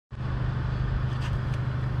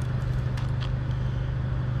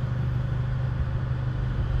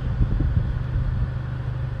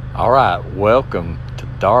All right, welcome to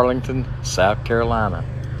Darlington, South Carolina,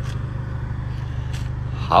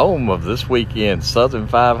 home of this weekend Southern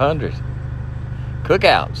 500,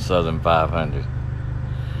 Cookout Southern 500.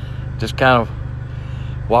 Just kind of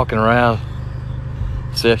walking around,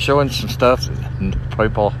 showing some stuff that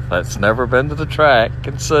people that's never been to the track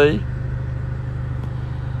can see.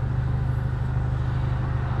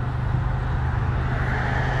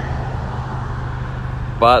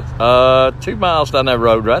 About 2 miles down that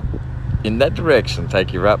road, right in that direction,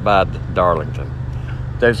 take you right by Darlington.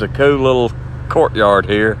 There's a cool little courtyard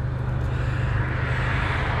here.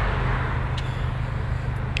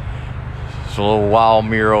 Some little wall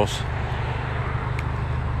murals.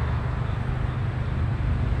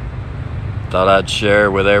 Thought I'd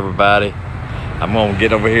share with everybody. I'm gonna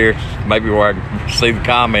get over here, maybe where I can see the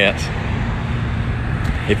comments.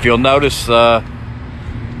 If you'll notice,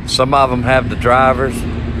 some of them have the drivers,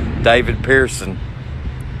 David Pearson,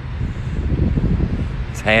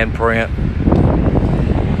 his handprint.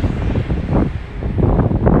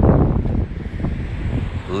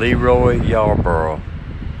 Leroy Yarborough,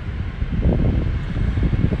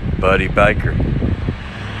 Buddy Baker.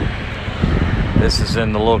 This is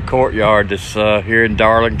in the little courtyard that's here in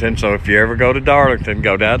Darlington. So if you ever go to Darlington,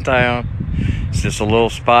 go downtown. It's just a little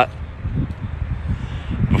spot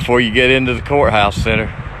before you get into the courthouse center.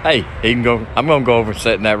 Hey, he can go. I'm gonna go over and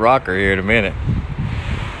sit in that rocker here in a minute.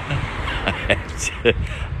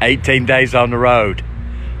 18 days on the road.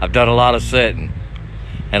 I've done a lot of sitting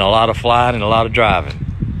and a lot of flying and a lot of driving.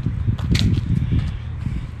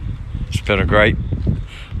 It's been a great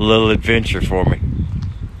little adventure for me.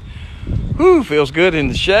 Whew, feels good in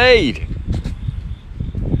the shade.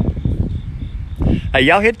 Hey,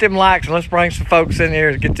 y'all hit them likes and let's bring some folks in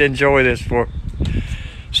here to get to enjoy this for.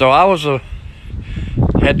 So I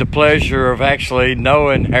had the pleasure of actually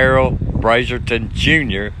knowing Harold Brazelton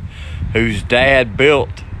Jr., whose dad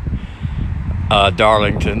built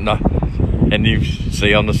Darlington, and you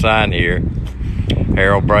see on the sign here,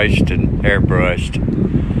 Harold Brazelton Airbrushed.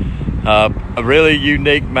 A really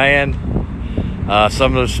unique man.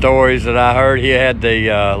 Some of the stories that I heard, he had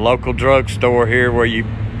the local drugstore here where you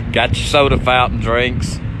got your soda fountain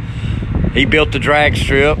drinks. He built the drag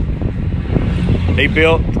strip. He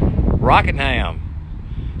built Rockingham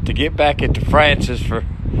to get back into Francis for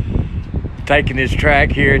taking his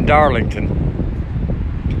track here in Darlington.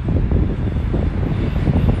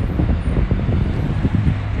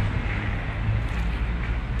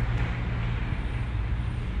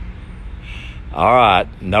 All right,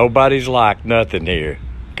 nobody's like nothing here.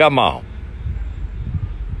 Come on.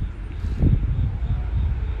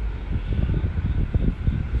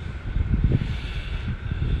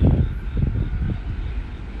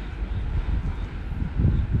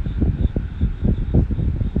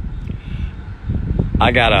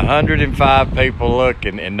 I got 105 people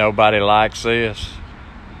looking and nobody likes this.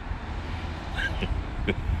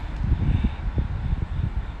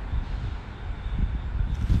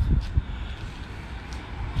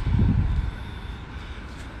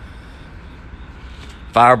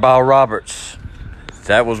 Fireball Roberts,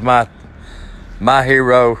 that was my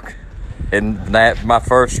hero in that. My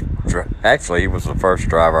first, actually, he was the first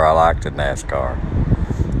driver I liked in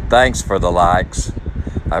NASCAR. Thanks for the likes.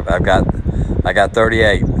 I got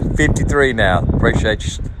 38, 53 now. Appreciate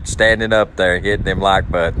you standing up there, hitting them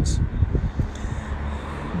like buttons.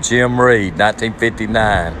 Jim Reed,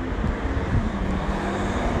 1959.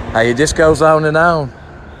 Hey, it just goes on and on.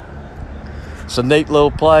 It's a neat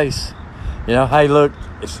little place. You know, hey, look,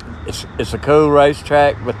 it's a cool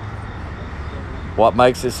racetrack, but what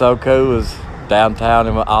makes it so cool is downtown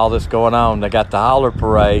and all this going on. They got the Holler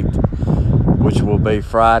Parade, which will be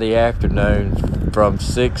Friday afternoon from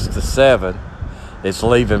 6 to 7. It's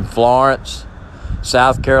leaving Florence,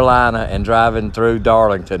 South Carolina, and driving through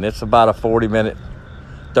Darlington. It's about a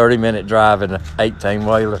 30-minute drive in an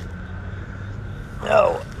 18-wheeler.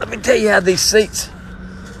 Oh, let me tell you how these seats,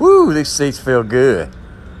 these seats feel good.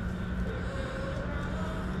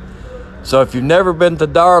 So if you've never been to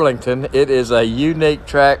Darlington, it is a unique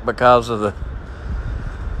track because of the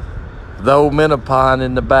old minnow pond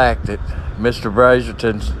in the back that Mr.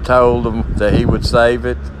 Brazelton told them that he would save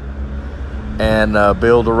it and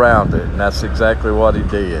build around it. And that's exactly what he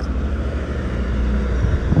did.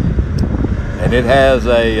 And it has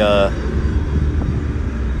a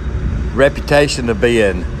reputation of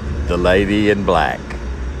being the lady in black.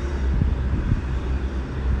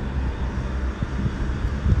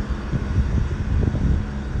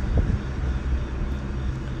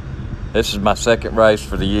 This is my second race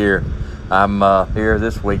for the year. I'm here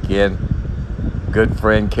this weekend good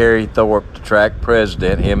friend Kerry Thorpe, the track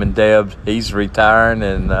president. Him and Deb, he's retiring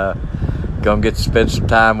and gonna get to spend some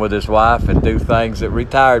time with his wife and do things that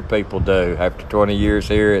retired people do after 20 years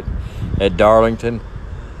here at Darlington.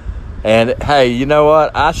 And hey, you know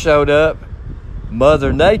what? I showed up.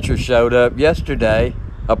 Mother Nature showed up yesterday.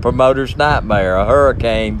 A promoter's nightmare. A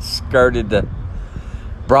hurricane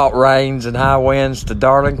brought rains and high winds to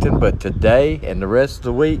Darlington. But today and the rest of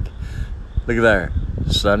the week, look at there,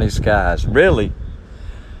 sunny skies. Really,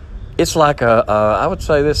 it's like I would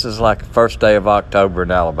say this is like the first day of October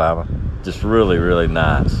in Alabama. Just really, really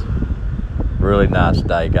nice. Really nice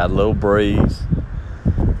day. Got a little breeze.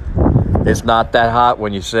 It's not that hot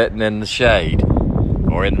when you're sitting in the shade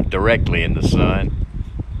or directly in the sun.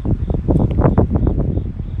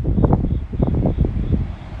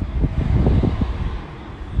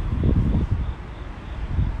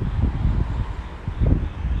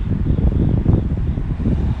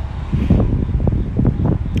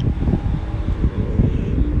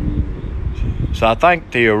 So I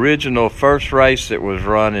think the original first race that was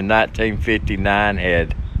run in 1959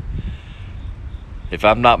 had, if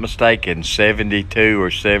I'm not mistaken, 72 or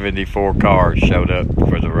 74 cars showed up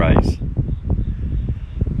for the race.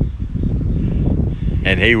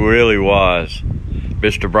 And he really was.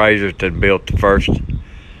 Mr. Brazerton built the first,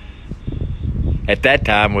 at that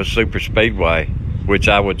time was Super Speedway, which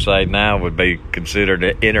I would say now would be considered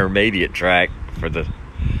an intermediate track for the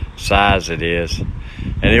size it is.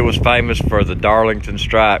 And it was famous for the Darlington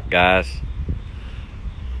stripe, guys.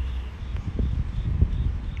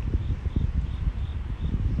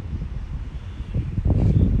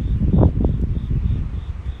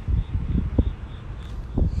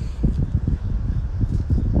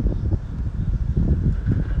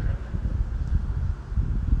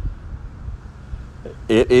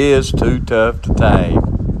 It is too tough to tame.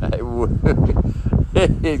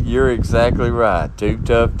 You're exactly right. Too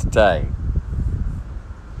tough to tame.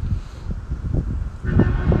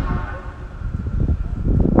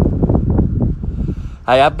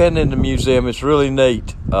 Hey, I've been in the museum. It's really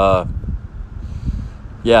neat. Yeah,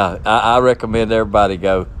 I recommend everybody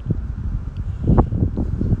go.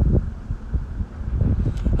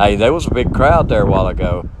 Hey, there was a big crowd there a while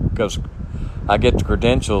ago because I get the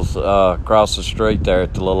credentials across the street there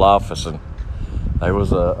at the little office, and there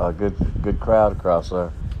was a good crowd across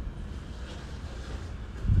there.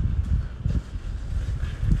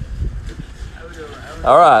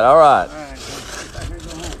 All right.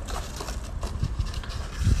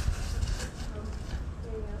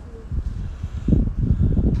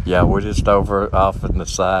 Yeah, we're just over off in the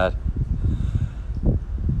side.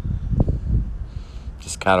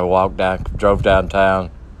 Just kind of drove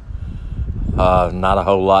downtown. Not a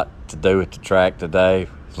whole lot to do at the track today,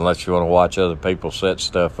 unless you want to watch other people set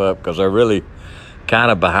stuff up, because they're really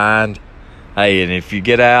kind of behind. Hey, and if you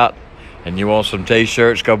get out and you want some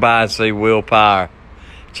T-shirts, go by and see Will Pyre.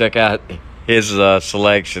 Check out his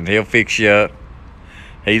selection. He'll fix you up.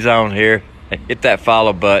 He's on here. Hit that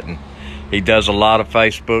follow button. He does a lot of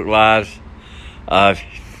Facebook Lives.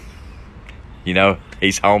 You know,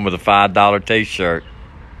 he's home with a $5 T-shirt.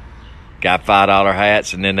 Got $5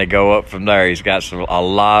 hats, and then they go up from there. He's got a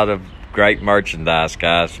lot of great merchandise,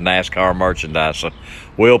 guys, NASCAR merchandise. So,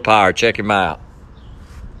 Will Pyre, check him out.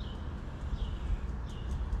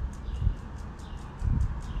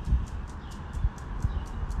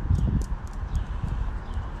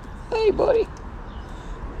 Hey, buddy.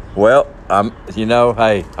 Well, I'm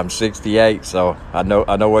 68, so I know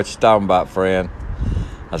what you're talking about, friend.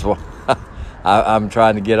 That's what I'm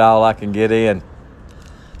trying to get all I can get in.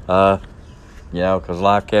 Because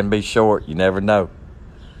life can be short. You never know.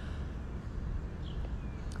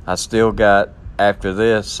 I still got, after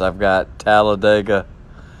this, I've got Talladega,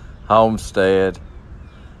 Homestead,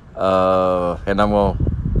 and I'm going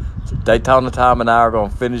to, Daytona Time and I are going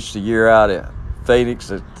to finish the year out at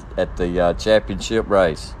Phoenix at the championship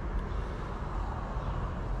race.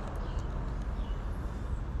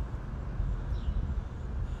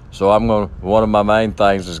 So one of my main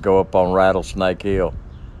things is go up on Rattlesnake Hill.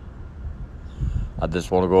 I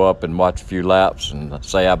just want to go up and watch a few laps and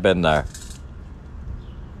say I've been there.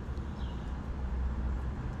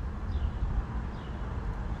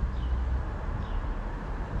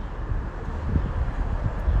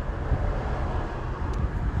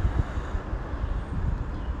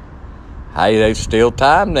 Hey, there's still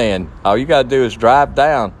time then. All you got to do is drive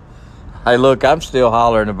down. Hey, look, I'm still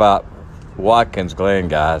hollering about Watkins Glen,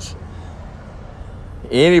 guys.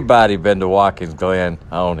 Anybody been to Watkins Glen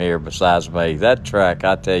on here besides me? That track,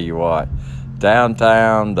 I tell you what,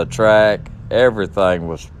 downtown, the track, everything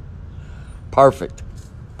was perfect.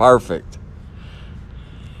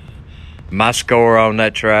 My score on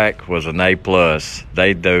that track was an A+.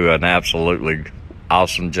 They do an absolutely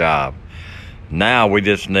awesome job. Now we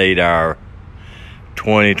just need our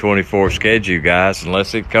 2024 schedule, guys.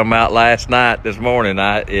 Unless it come out last night, this morning,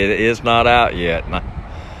 it is not out yet.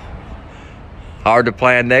 Hard to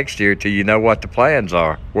plan next year till you know what the plans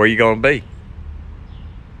are. Where you going to be?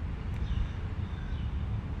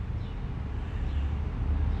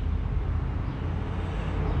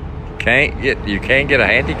 You can't get a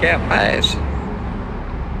handicap pass.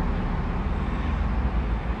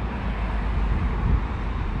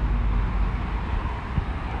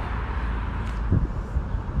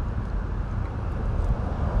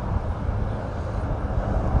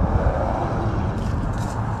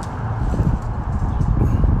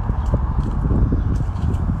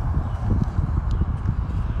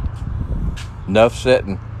 Enough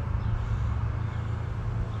sitting.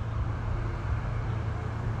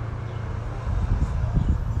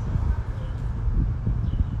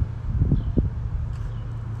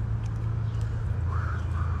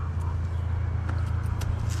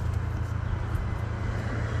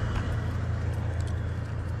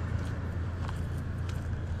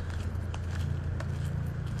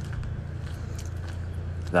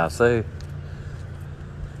 Now see,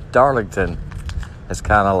 Darlington has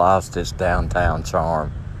kind of lost its downtown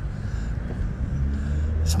charm.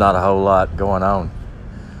 It's not a whole lot going on,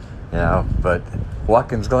 you know, but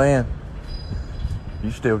Watkins Glen, you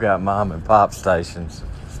still got mom and pop stations,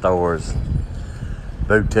 stores,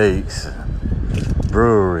 boutiques,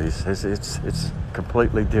 breweries. It's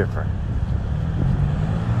completely different.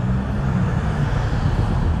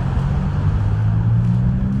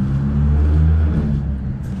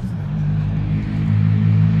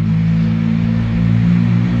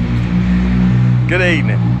 Good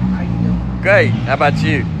evening. How you doing? Great. How about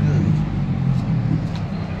you? Good.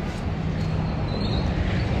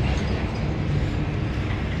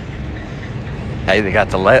 Hey, they got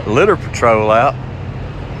the litter patrol out.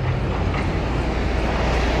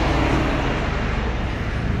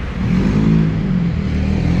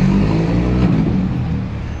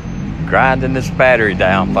 Grinding this battery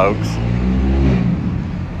down, folks.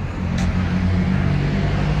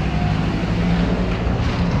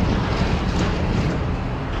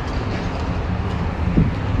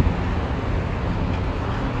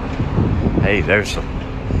 Hey, there's a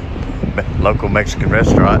local Mexican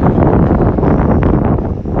restaurant.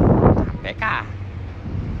 Becca.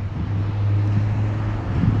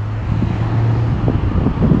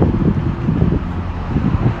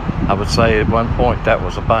 I would say at one point that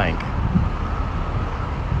was a bank.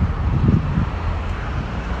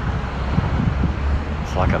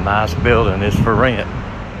 It's like a nice building. It's for rent.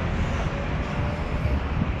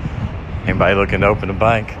 Anybody looking to open a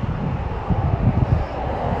bank?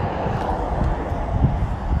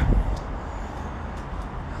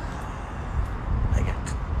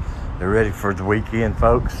 They're ready for the weekend,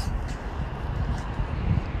 folks.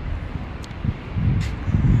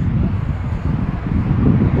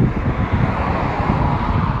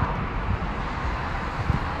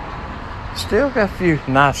 Still got a few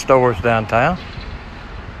nice stores downtown.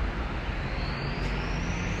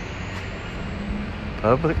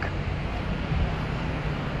 Public.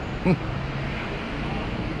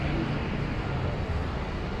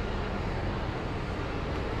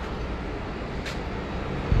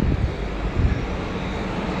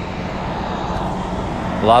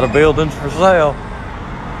 A lot of buildings for sale.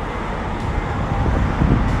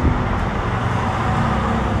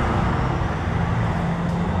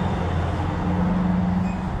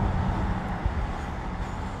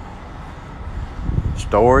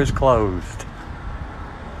 Store is closed.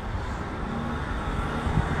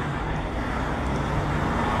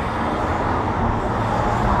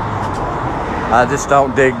 I just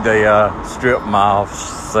don't dig the strip mall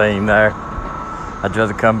scene there. I'd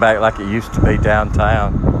rather come back like it used to be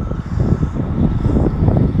downtown.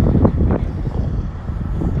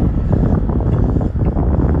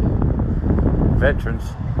 Veterans.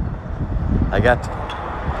 I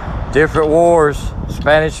got different wars.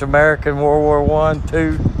 Spanish, American, World War I,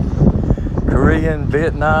 II, Korean,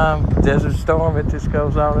 Vietnam, Desert Storm. It just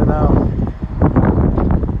goes on and on.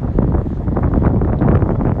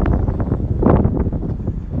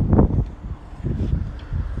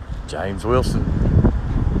 James Wilson.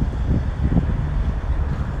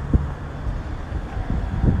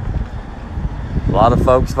 A lot of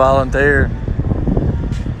folks volunteer.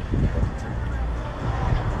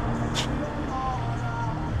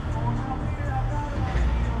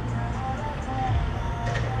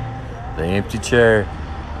 The empty chair.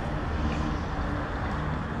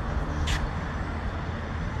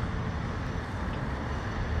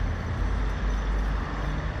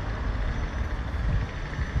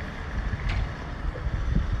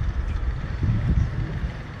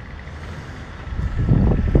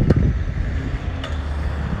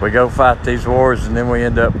 We go fight these wars, and then we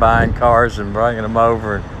end up buying cars and bringing them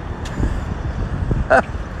over and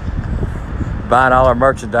buying all our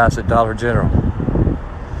merchandise at Dollar General.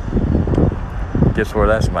 Guess where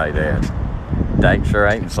that's made at? Dang sure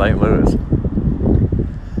ain't in St. Louis.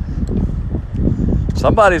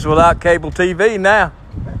 Somebody's without cable TV now.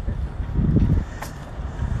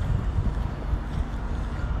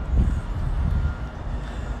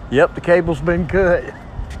 Yep, the cable's been cut.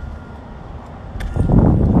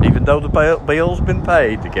 Even though the bill's been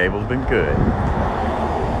paid, the cable's been cut.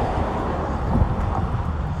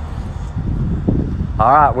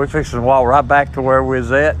 All right, we're fixing to walk right back to where we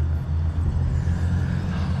was at.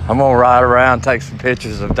 I'm gonna ride around, take some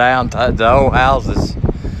pictures of downtown, the old houses,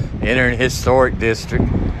 entering historic district.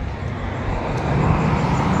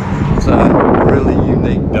 It's a really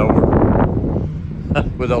unique door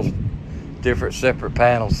with those different separate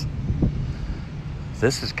panels.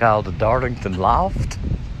 This is called the Darlington Loft.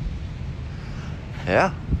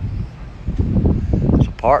 Yeah, it's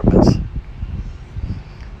apartments.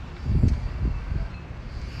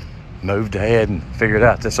 Moved ahead and figured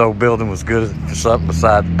out this old building was good for something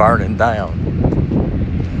besides burning down.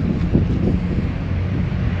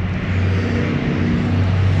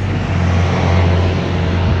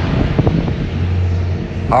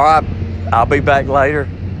 All right, I'll be back later.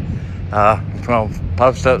 I'm going to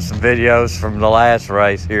post up some videos from the last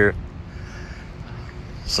race here.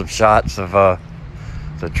 Some shots of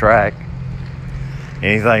the track.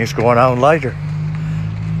 Anything's going on later.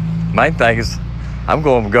 Main thing is I'm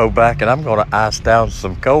going to go back and I'm going to ice down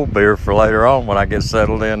some cold beer for later on when I get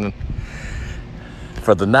settled in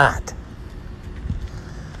for the night.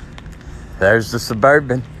 There's the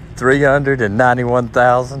Suburban,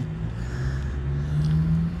 391,000.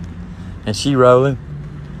 And she rolling.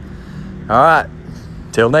 All right,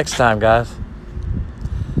 till next time, guys.